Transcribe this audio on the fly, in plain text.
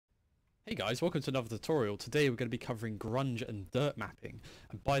Hey guys, welcome to another tutorial. Today we're going to be covering grunge and dirt mapping,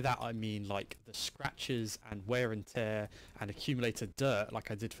 and by that I mean like the scratches and wear and tear and accumulated dirt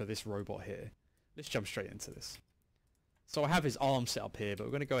like I did for this robot here. Let's jump straight into this. So I have his arm set up here, but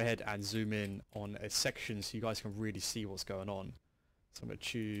we're going to go ahead and zoom in on a section so you guys can really see what's going on. So I'm going to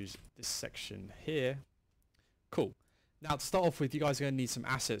choose this section here. Cool. Now to start off with, you guys are going to need some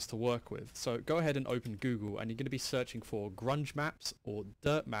assets to work with. So go ahead and open Google and you're going to be searching for grunge maps or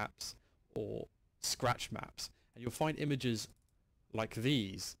dirt maps or scratch maps, and you'll find images like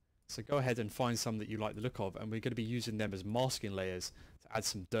these. So go ahead and find some that you like the look of, and we're going to be using them as masking layers to add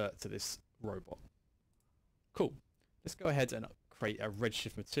some dirt to this robot. Cool. Let's go ahead and create a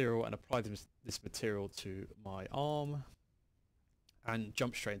Redshift material and apply this material to my arm and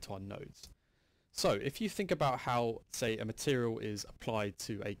jump straight into our nodes. So if you think about how, say, a material is applied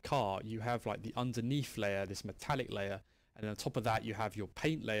to a car, you have like the underneath layer, this metallic layer, and on top of that you have your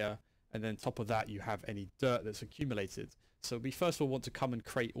paint layer, and then on top of that you have any dirt that's accumulated. So we first of all want to come and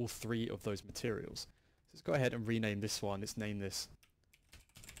create all three of those materials. So let's go ahead and rename this one. Let's name this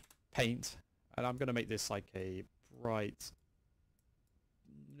paint, and I'm going to make this like a bright,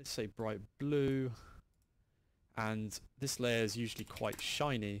 let's say bright blue, and this layer is usually quite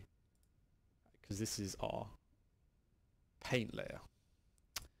shiny because this is our paint layer.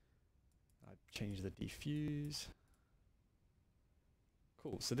 I change the diffuse.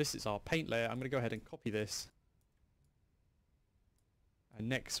 Cool, so this is our paint layer. I'm going to go ahead and copy this. And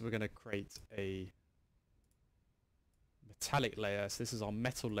next we're going to create a metallic layer. So this is our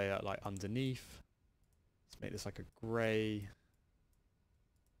metal layer like underneath. Let's make this like a grey.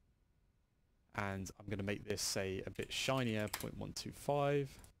 And I'm going to make this, say, a bit shinier, 0.125.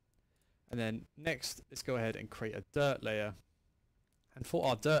 And then next, let's go ahead and create a dirt layer. And for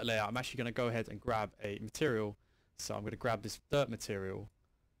our dirt layer, I'm actually going to go ahead and grab a material. So I'm going to grab this dirt material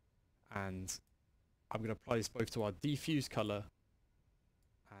and I'm going to apply this both to our diffuse color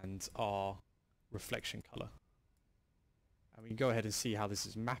and our reflection color. And we can go ahead and see how this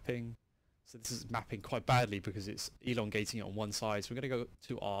is mapping. So this is mapping quite badly because it's elongating it on one side. So we're going to go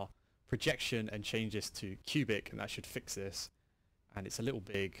to our projection and change this to cubic, and that should fix this. And it's a little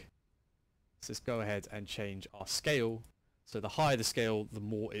big. So let's go ahead and change our scale. So the higher the scale, the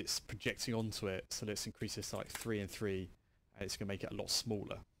more it's projecting onto it. So let's increase this to like 3 and 3, and it's going to make it a lot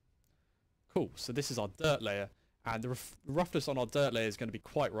smaller. Cool, so this is our dirt layer, and the roughness on our dirt layer is going to be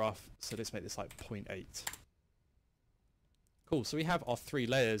quite rough, so let's make this like 0.8. Cool, so we have our three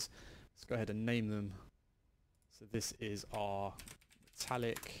layers. Let's go ahead and name them. So this is our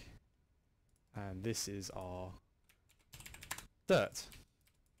metallic, and this is our dirt.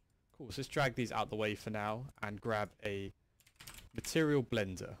 Cool, so let's drag these out the way for now and grab a material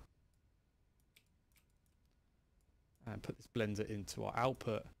blender and put this blender into our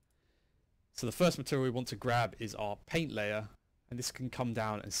output. So the first material we want to grab is our paint layer, and this can come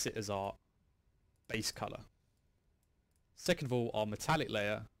down and sit as our base color. Second of all, our metallic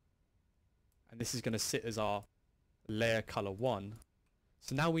layer, and this is going to sit as our layer color 1.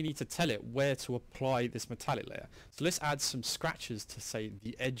 So now we need to tell it where to apply this metallic layer. So let's add some scratches to, say,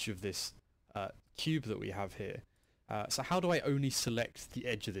 the edge of this cube that we have here. So how do I only select the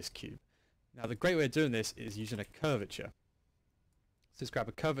edge of this cube? Now the great way of doing this is using a curvature. So let's grab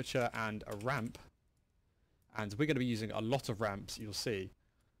a curvature and a ramp, and we're going to be using a lot of ramps, you'll see.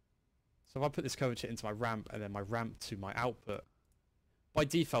 So if I put this curvature into my ramp and then my ramp to my output, by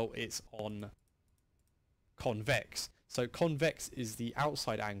default it's on convex. So convex is the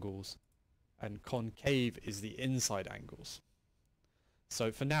outside angles and concave is the inside angles.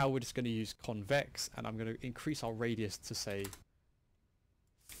 So for now we're just going to use convex, and I'm going to increase our radius to, say,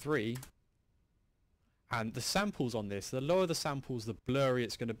 3. And the samples on this, the lower the samples, the blurrier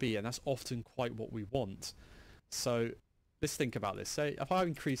it's going to be, and that's often quite what we want. So let's think about this. Say if I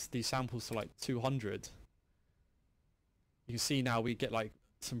increase these samples to like 200, you can see now we get like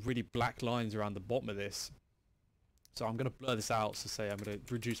some really black lines around the bottom of this. So I'm going to blur this out. So say I'm going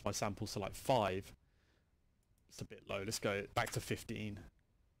to reduce my samples to like 5. It's a bit low. Let's go back to 15,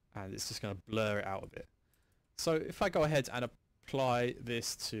 and it's just going to blur it out a bit. So if I go ahead and apply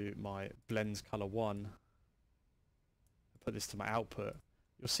this to my blend color 1, put this to my output,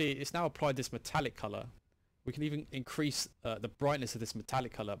 you'll see it's now applied this metallic color. We can even increase the brightness of this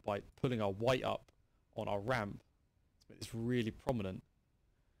metallic color by pulling our white up on our ramp to make this really prominent.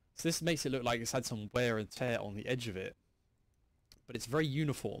 So this makes it look like it's had some wear and tear on the edge of it, but it's very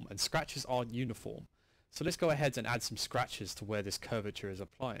uniform, and scratches aren't uniform. So let's go ahead and add some scratches to where this curvature is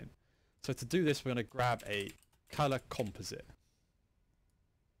applying. So to do this, we're going to grab a color composite.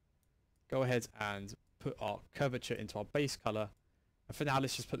 Go ahead and put our curvature into our base color, And for now,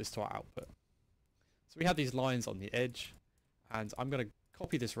 let's just put this to our output. So we have these lines on the edge, and I'm going to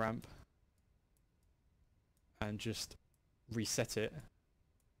copy this ramp and just reset it,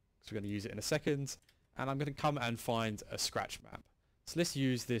 because we're going to use it in a second. And I'm going to come and find a scratch map. So let's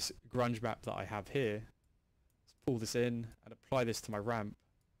use this grunge map that I have here. Let's pull this in and apply this to my ramp.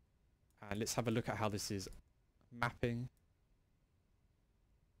 And let's have a look at how this is mapping.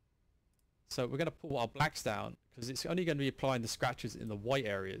 So we're going to pull our blacks down, because it's only going to be applying the scratches in the white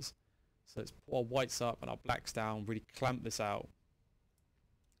areas. So let's pull our whites up and our blacks down, really clamp this out.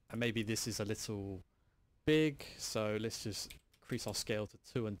 And maybe this is a little big, so let's just increase our scale to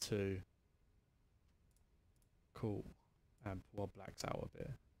 2 and 2. Cool. And pull our blacks out a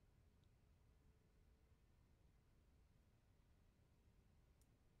bit.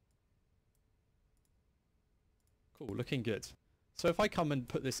 Cool, looking good. So if I come and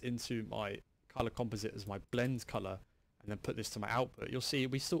put this into my color composite as my blend color, and then put this to my output, you'll see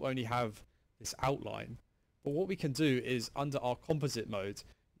we still only have this outline. But what we can do is, under our composite mode,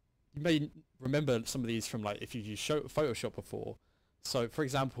 you may remember some of these from, like, if you used Photoshop before. So for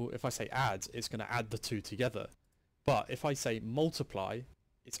example, if I say add, it's going to add the two together. But if I say multiply,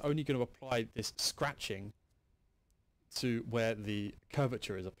 it's only going to apply this scratching to where the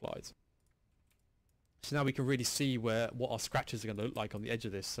curvature is applied. So now we can really see what our scratches are going to look like on the edge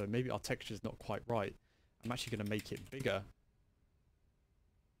of this. So maybe our texture is not quite right. I'm actually going to make it bigger.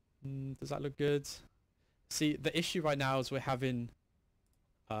 Does that look good? See, the issue right now is we're having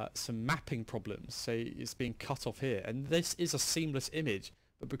some mapping problems. So it's being cut off here. And this is a seamless image,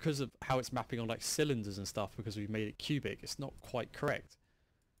 but because of how it's mapping on like cylinders and stuff, because we've made it cubic, it's not quite correct.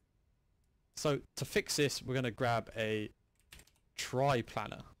 So to fix this, we're going to grab a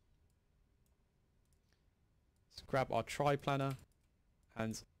tri-planar. Let's grab our tri-planar,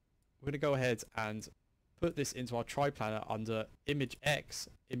 and we're going to go ahead and put this into our tri-planar under image X,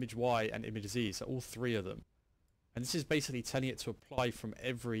 image Y, and image Z, so all three of them. And this is basically telling it to apply from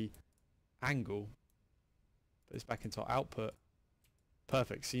every angle. Put this back into our output.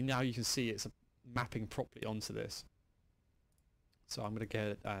 Perfect. See, now you can see it's mapping properly onto this. So I'm going to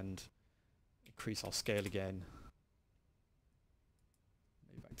get and increase our scale again.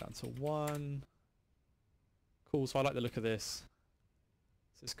 Maybe back down to 1. Cool, so I like the look of this.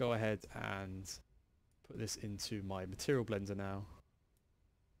 So let's go ahead and put this into my material blender now.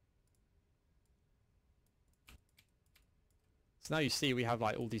 So now you see we have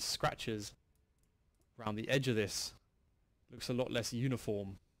like all these scratches around the edge of this. Looks a lot less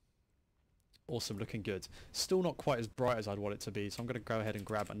uniform. Awesome, looking good. Still not quite as bright as I'd want it to be, so I'm going to go ahead and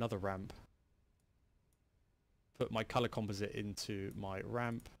grab another ramp. Put my color composite into my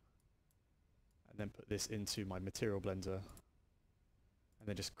ramp. And then put this into my material blender. And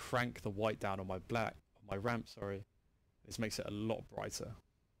then just crank the white down on my ramp, sorry. This makes it a lot brighter.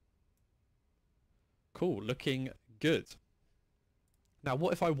 Cool, looking good. Now,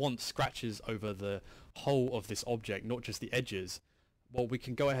 what if I want scratches over the whole of this object, not just the edges? Well, we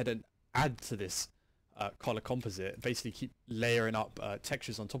can go ahead and add to this color composite, basically keep layering up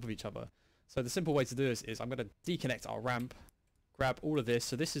textures on top of each other. So the simple way to do this is I'm going to deconnect our ramp, grab all of this.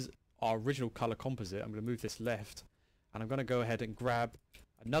 So this is our original color composite. I'm going to move this left, and I'm going to go ahead and grab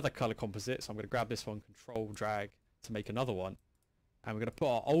another color composite. So I'm going to grab this one, control drag to make another one. And we're going to put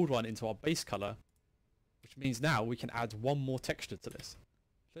our old one into our base color, which means now we can add one more texture to this.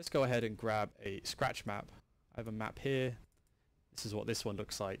 Let's go ahead and grab a scratch map. I have a map here. This is what this one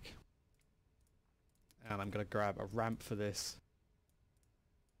looks like. And I'm going to grab a ramp for this.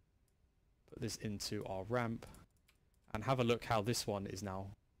 Put this into our ramp. And have a look how this one is now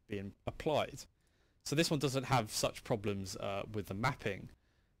being applied. So this one doesn't have such problems with the mapping.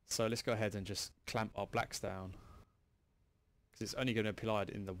 So let's go ahead and just clamp our blacks down, because it's only going to be applied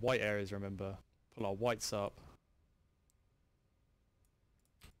in the white areas, remember. Pull our whites up.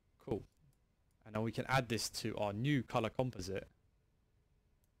 Cool. And now we can add this to our new color composite.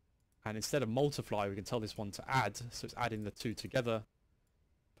 And instead of multiply, we can tell this one to add. So it's adding the two together.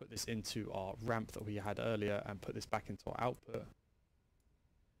 Put this into our ramp that we had earlier and put this back into our output.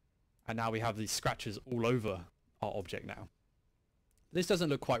 And now we have these scratches all over our object now. This doesn't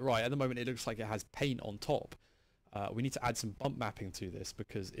look quite right. At the moment, it looks like it has paint on top. We need to add some bump mapping to this,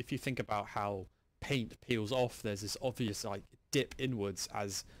 because if you think about how paint peels off, there's this obvious like dip inwards,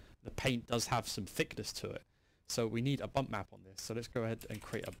 as the paint does have some thickness to it. So we need a bump map on this. So let's go ahead and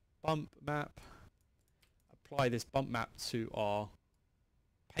create a bump map. Apply this bump map to our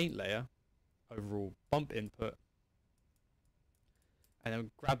paint layer, overall bump input. And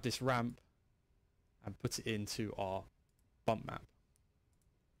then grab this ramp and put it into our bump map.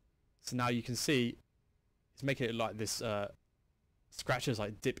 So now you can see it's making it like this scratches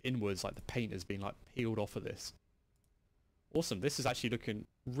like dip inwards, like the paint has been like peeled off of this. Awesome, this is actually looking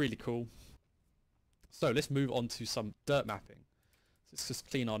really cool. So let's move on to some dirt mapping. So let's just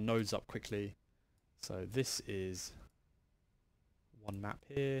clean our nodes up quickly. So this is one map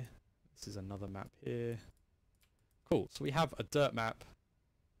here. This is another map here. Cool, so we have a dirt map.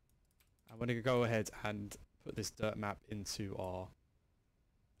 I'm going to go ahead and put this dirt map into our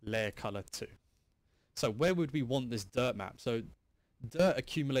layer color 2. So where would we want this dirt map? So dirt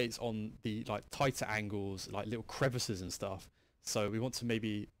accumulates on the like tighter angles, like little crevices and stuff. So we want to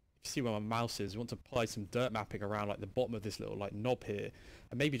maybe, if you see where my mouse is, we want to apply some dirt mapping around like the bottom of this little like knob here,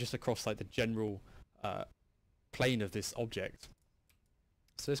 and maybe just across like the general plane of this object.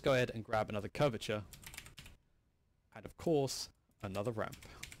 So let's go ahead and grab another curvature, and of course another ramp.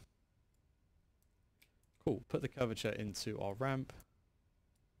 Cool, put the curvature into our ramp,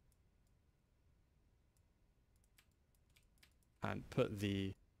 and put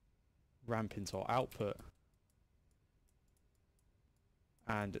the ramp into our output.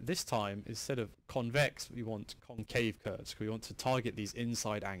 And this time, instead of convex, we want concave curves. We want to target these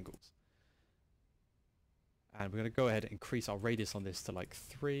inside angles. And we're going to go ahead and increase our radius on this to like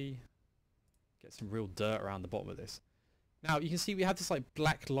 3. Get some real dirt around the bottom of this. Now you can see we have this like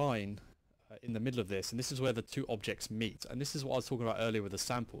black line in the middle of this, and this is where the two objects meet. And this is what I was talking about earlier with the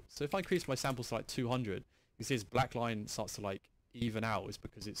sample. So if I increase my samples to like 200, you see this black line starts to like even out. It's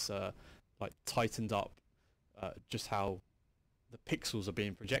because it's like tightened up just how the pixels are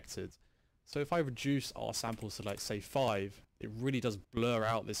being projected. So if I reduce our samples to like say 5, it really does blur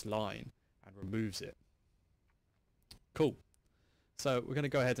out this line and removes it. Cool. So we're going to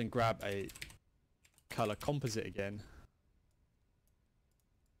go ahead and grab a color composite again,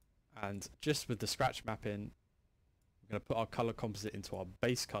 and just with the scratch mapping, we're going to put our color composite into our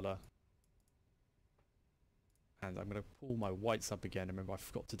base color, and I'm going to pull my whites up again. Remember, I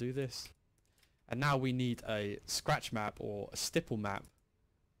forgot to do this. And now we need a scratch map or a stipple map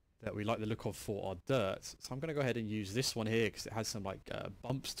that we like the look of for our dirt. So I'm going to go ahead and use this one here because it has some like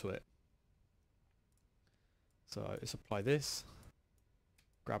bumps to it. So let's apply this,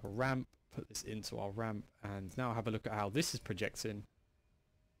 grab a ramp, put this into our ramp, and now have a look at how this is projecting.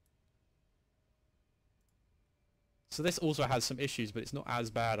 So this also has some issues, but it's not as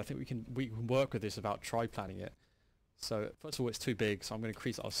bad. I think we can work with this without tri-planning it. So first of all, it's too big, so I'm going to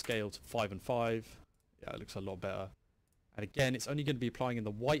increase our scale to 5 and 5. Yeah, it looks a lot better. And again, it's only going to be applying in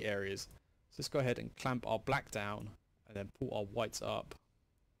the white areas. So let's go ahead and clamp our black down and then pull our whites up.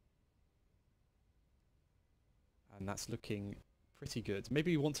 And that's looking pretty good.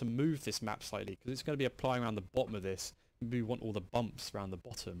 Maybe we want to move this map slightly because it's going to be applying around the bottom of this. Maybe we want all the bumps around the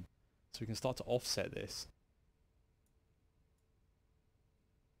bottom. So we can start to offset this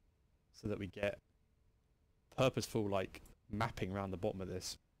so that we get purposeful like mapping around the bottom of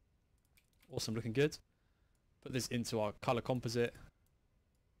this. Awesome, looking good. Put this into our color composite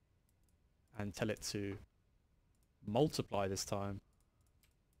and tell it to multiply this time.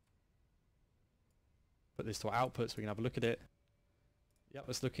 Put this to our output so we can have a look at it. Yep,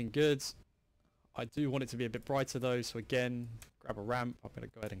 it's looking good. I do want it to be a bit brighter though, so again, grab a ramp. I'm going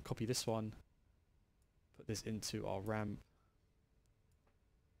to go ahead and copy this one. Put this into our ramp.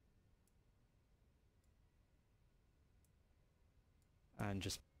 And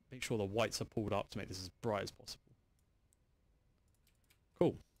just make sure the whites are pulled up to make this as bright as possible.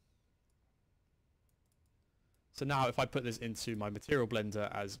 Cool. So now if I put this into my material blender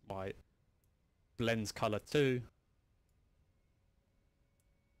as my blends color 2,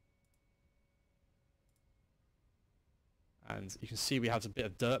 and you can see we have a bit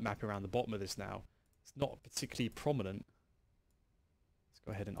of dirt mapping around the bottom of this now. It's not particularly prominent. Let's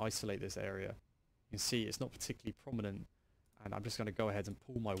go ahead and isolate this area. You can see it's not particularly prominent. And I'm just going to go ahead and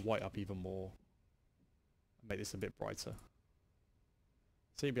pull my white up even more and make this a bit brighter.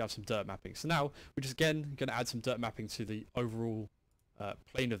 So we have some dirt mapping. So now we're just again going to add some dirt mapping to the overall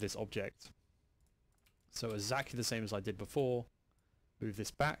plane of this object. So exactly the same as I did before. Move this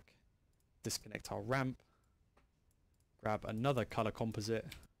back, disconnect our ramp, grab another color composite,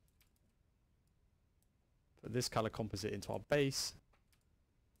 put this color composite into our base,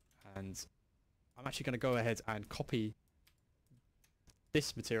 and I'm actually going to go ahead and copy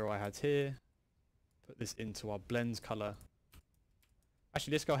this material I had here, put this into our blends color.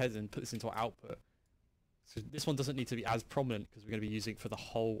 Actually, let's go ahead and put this into our output. So this one doesn't need to be as prominent because we're going to be using it for the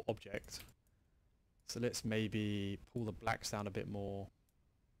whole object. So let's maybe pull the blacks down a bit more.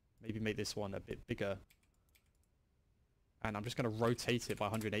 Maybe make this one a bit bigger. And I'm just going to rotate it by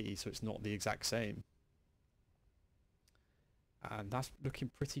 180 so it's not the exact same. And that's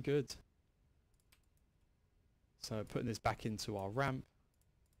looking pretty good. So putting this back into our ramp.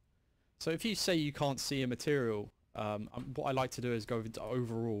 So if you say you can't see a material, what I like to do is go into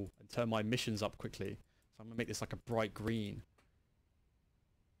overall and turn my emissions up quickly. So I'm going to make this like a bright green.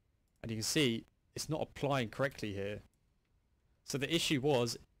 And you can see it's not applying correctly here. So the issue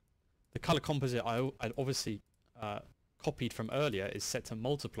was the color composite I obviously copied from earlier is set to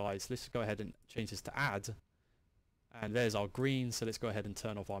multiply. So let's go ahead and change this to add. And there's our green. So let's go ahead and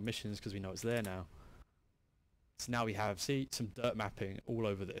turn off our emissions because we know it's there now. So now we have, see, some dirt mapping all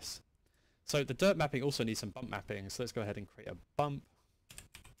over this. So the dirt mapping also needs some bump mapping. So let's go ahead and create a bump.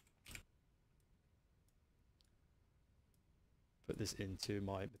 Put this into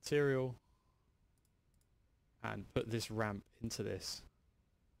my material. And put this ramp into this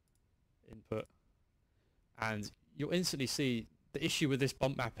input. And you'll instantly see the issue with this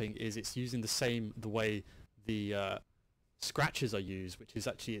bump mapping is it's using the way the scratches are used, which is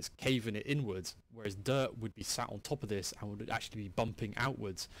actually it's caving it inwards, whereas dirt would be sat on top of this and would actually be bumping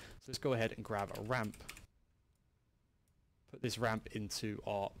outwards. So let's go ahead and grab a ramp, put this ramp into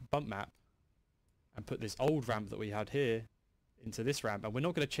our bump map, and put this old ramp that we had here into this ramp. And we're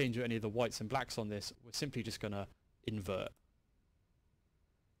not going to change any of the whites and blacks on this, we're simply just going to invert.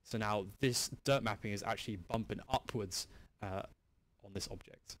 So now this dirt mapping is actually bumping upwards on this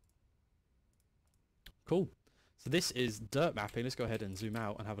object. Cool. So this is dirt mapping. Let's go ahead and zoom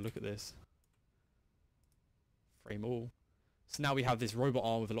out and have a look at this. Frame all. So now we have this robot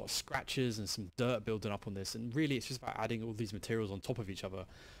arm with a lot of scratches and some dirt building up on this. And really it's just about adding all these materials on top of each other,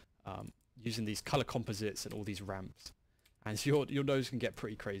 using these color composites and all these ramps. And so your nose can get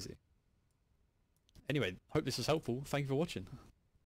pretty crazy. Anyway, hope this was helpful. Thank you for watching.